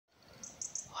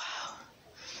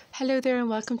Hello there and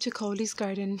welcome to Cauley's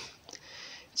garden.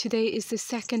 Today is the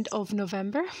 2nd of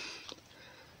November.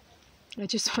 I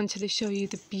just wanted to show you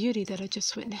the beauty that I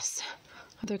just witnessed.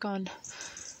 Oh, they're gone.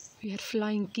 We had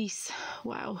flying geese.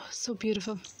 Wow, so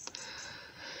beautiful.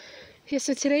 Yeah,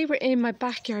 so today we're in my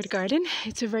backyard garden.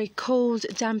 It's a very cold,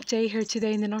 damp day here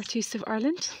today in the northeast of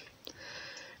Ireland.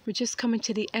 We're just coming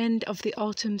to the end of the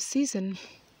autumn season.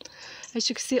 As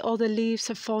you can see, all the leaves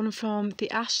have fallen from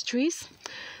the ash trees.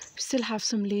 We still have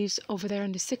some leaves over there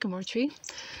on the sycamore tree.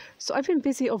 So I've been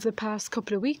busy over the past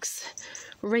couple of weeks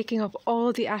raking up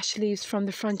all the ash leaves from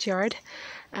the front yard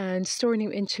and storing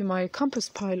them into my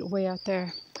compost pile way out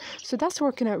there. So that's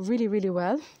working out really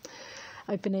well.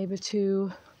 I've been able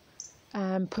to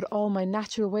put all my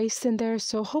natural waste in there,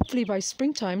 so hopefully by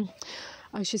springtime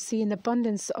I should see an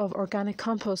abundance of organic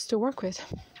compost to work with.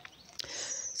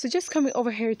 So just coming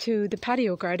over here to the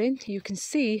patio garden, you can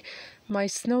see my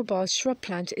snowball shrub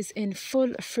plant is in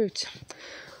full fruit.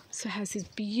 So it has these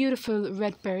beautiful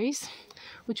red berries,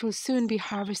 which will soon be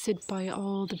harvested by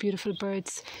all the beautiful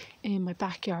birds in my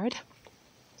backyard.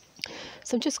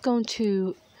 So I'm just going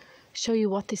to show you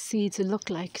what the seeds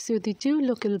look like. So they do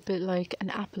look a little bit like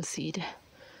an apple seed.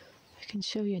 I can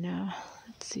show you now.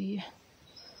 Let's see.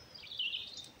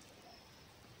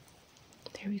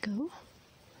 There we go.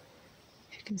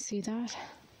 You can see that.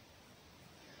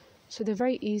 So they're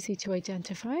very easy to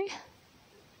identify.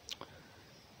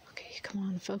 Okay, come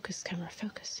on, focus, camera,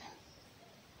 focus.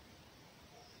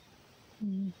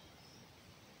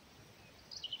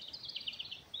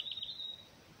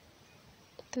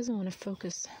 Doesn't want to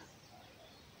focus.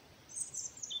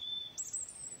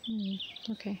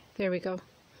 Okay, there we go.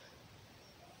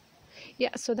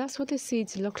 Yeah, so that's what the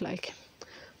seeds look like.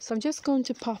 So I'm just going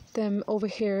to pop them over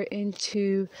here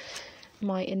into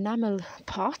my enamel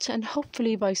pot, and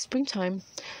hopefully by springtime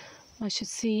I should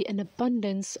see an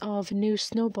abundance of new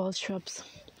snowball shrubs.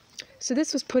 So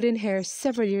this was put in here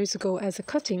several years ago as a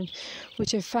cutting,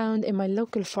 which I found in my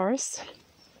local forest,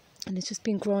 and it's just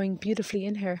been growing beautifully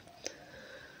in here.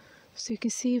 So you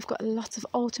can see we've got lots of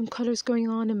autumn colours going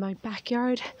on in my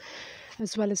backyard,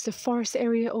 as well as the forest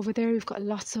area over there. We've got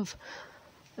lots of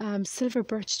silver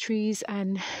birch trees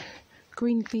and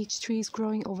green beech trees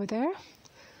growing over there.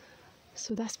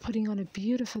 So that's putting on a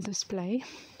beautiful display.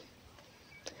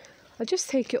 I'll just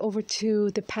take you over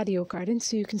to the patio garden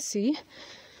so you can see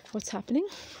what's happening.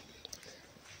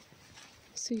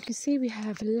 So you can see we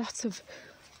have lots of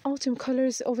autumn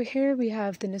colours over here. We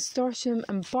have the nasturtium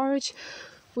and borage,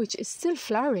 which is still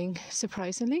flowering,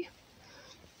 surprisingly.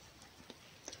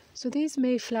 So these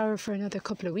may flower for another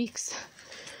couple of weeks.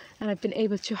 And I've been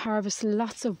able to harvest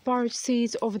lots of borage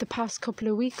seeds over the past couple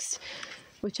of weeks,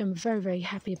 which I'm very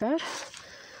happy about.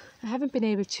 I haven't been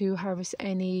able to harvest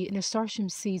any nasturtium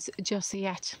seeds just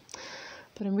yet,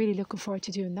 but I'm really looking forward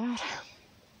to doing that.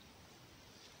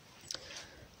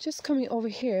 Just coming over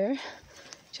here,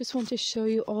 just want to show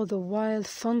you all the wild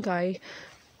fungi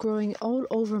growing all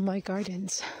over my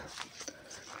gardens.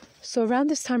 So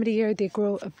around this time of the year they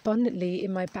grow abundantly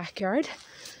in my backyard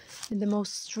in the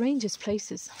most strangest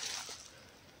places.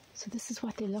 So this is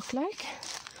what they look like.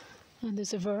 And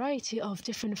there's a variety of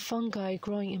different fungi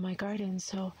growing in my garden,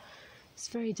 so it's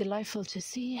very delightful to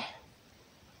see.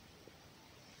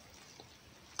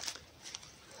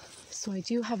 So I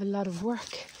do have a lot of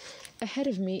work ahead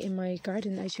of me in my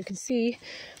garden. As you can see,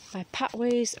 my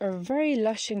pathways are very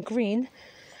lush and green.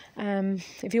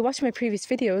 If you watch my previous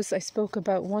videos, I spoke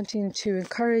about wanting to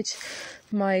encourage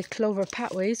my clover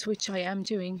pathways, which I am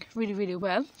doing really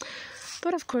well.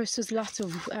 But of course there's lots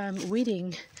of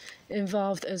weeding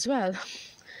involved as well,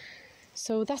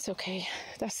 so that's okay.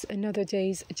 That's another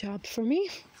day's job for me,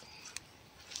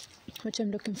 which I'm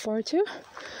looking forward to.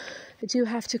 I do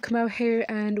have to come out here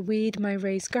and weed my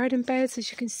raised garden beds.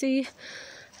 As you can see,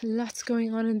 lots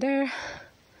going on in there.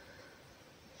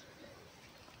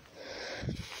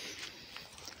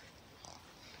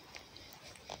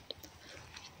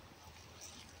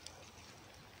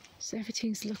 So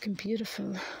everything's looking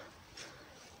beautiful.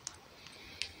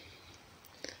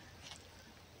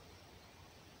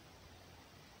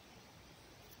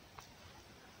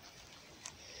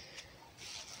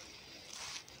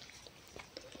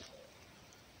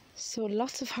 So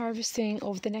lots of harvesting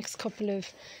over the next couple of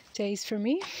days for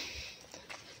me.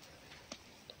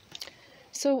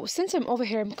 So since I'm over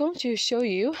here, I'm going to show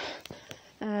you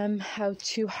how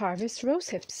to harvest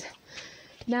rosehips.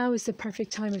 Now is the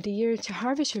perfect time of the year to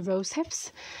harvest your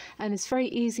rosehips, and it's very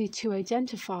easy to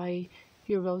identify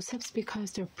your rosehips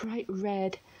because they're bright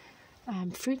red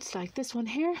fruits like this one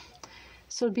here.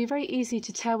 So it'll be very easy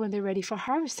to tell when they're ready for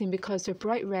harvesting because they're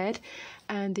bright red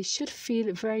and they should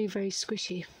feel very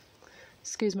squishy.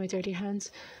 Excuse my dirty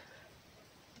hands.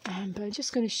 But I'm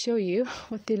just going to show you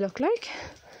what they look like.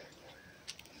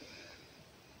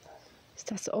 So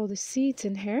that's all the seeds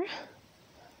in here.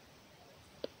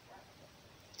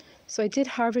 So I did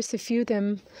harvest a few of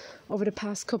them over the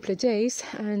past couple of days,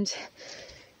 and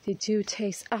they do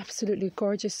taste absolutely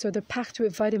gorgeous. So they're packed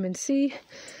with vitamin C.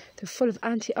 They're full of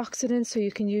antioxidants, so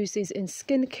you can use these in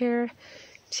skincare,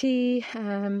 tea,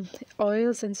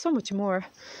 oils, and so much more.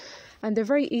 And they're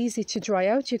very easy to dry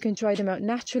out. You can dry them out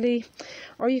naturally,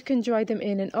 or you can dry them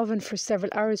in an oven for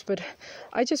several hours, but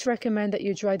I just recommend that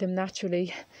you dry them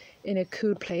naturally in a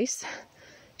cool place.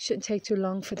 Shouldn't take too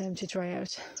long for them to dry out.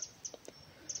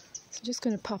 So I'm just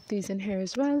going to pop these in here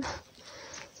as well.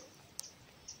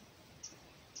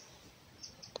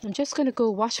 I'm just going to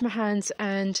go wash my hands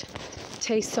and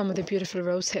taste some of the beautiful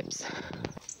rose hips.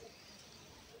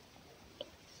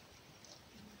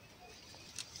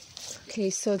 Okay,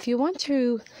 so if you want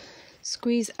to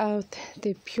squeeze out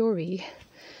the puree,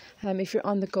 if you're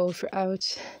on the go, if you're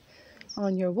out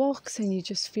on your walks and you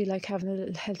just feel like having a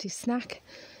little healthy snack,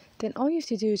 then all you have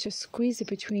to do is just squeeze it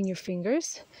between your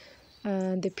fingers,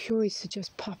 and the puree should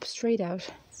just pop straight out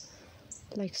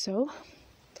like so,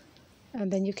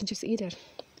 and then you can just eat it.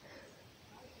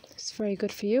 It's very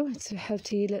good for you. It's a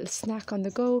healthy little snack on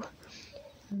the go.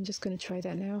 I'm just going to try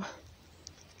that now.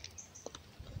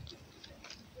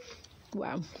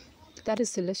 Wow, that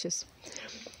is delicious.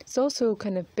 It's also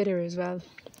kind of bitter as well,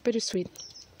 bittersweet.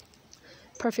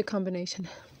 Perfect combination.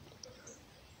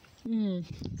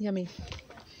 Yummy.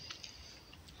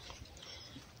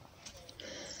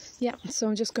 Yeah, so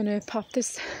I'm just going to pop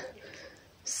this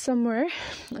somewhere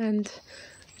and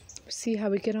see how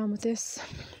we get on with this.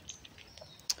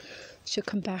 Should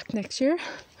come back next year,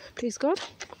 please God.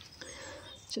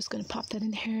 Just going to pop that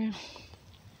in here.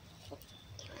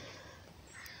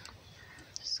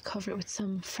 Cover it with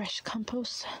some fresh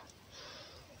compost,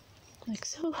 like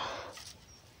so.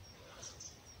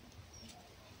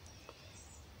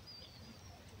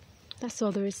 That's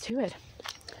all there is to it.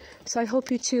 So I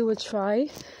hope you too will try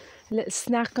a little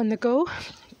snack on the go,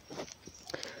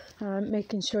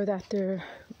 making sure that they're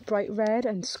bright red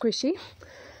and squishy,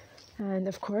 and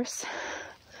of course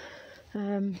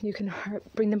you can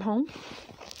bring them home.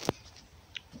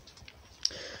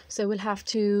 So we'll have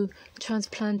to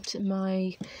transplant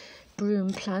my broom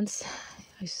plants.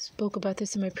 I spoke about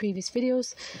this in my previous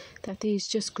videos, that these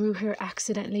just grew here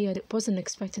accidentally. I wasn't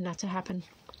expecting that to happen.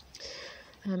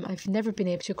 I've never been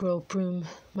able to grow broom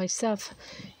myself.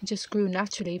 It just grew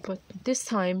naturally, but this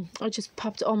time I just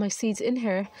popped all my seeds in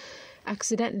here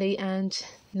accidentally and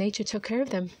nature took care of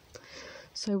them.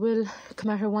 So I will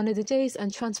come out here one of the days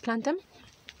and transplant them.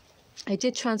 I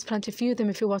did transplant a few of them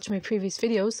if you watch my previous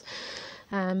videos.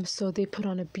 So they put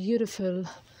on a beautiful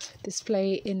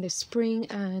display in the spring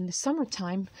and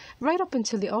summertime, right up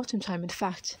until the autumn time, in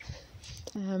fact.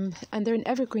 And they're an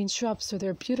evergreen shrub, so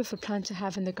they're a beautiful plant to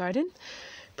have in the garden,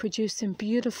 producing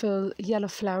beautiful yellow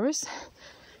flowers,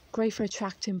 great for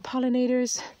attracting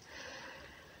pollinators,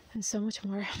 and so much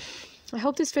more. I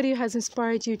hope this video has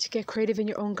inspired you to get creative in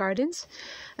your own gardens,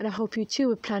 and I hope you too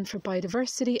will plan for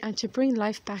biodiversity and to bring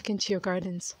life back into your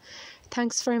gardens.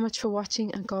 Thanks very much for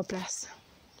watching, and God bless.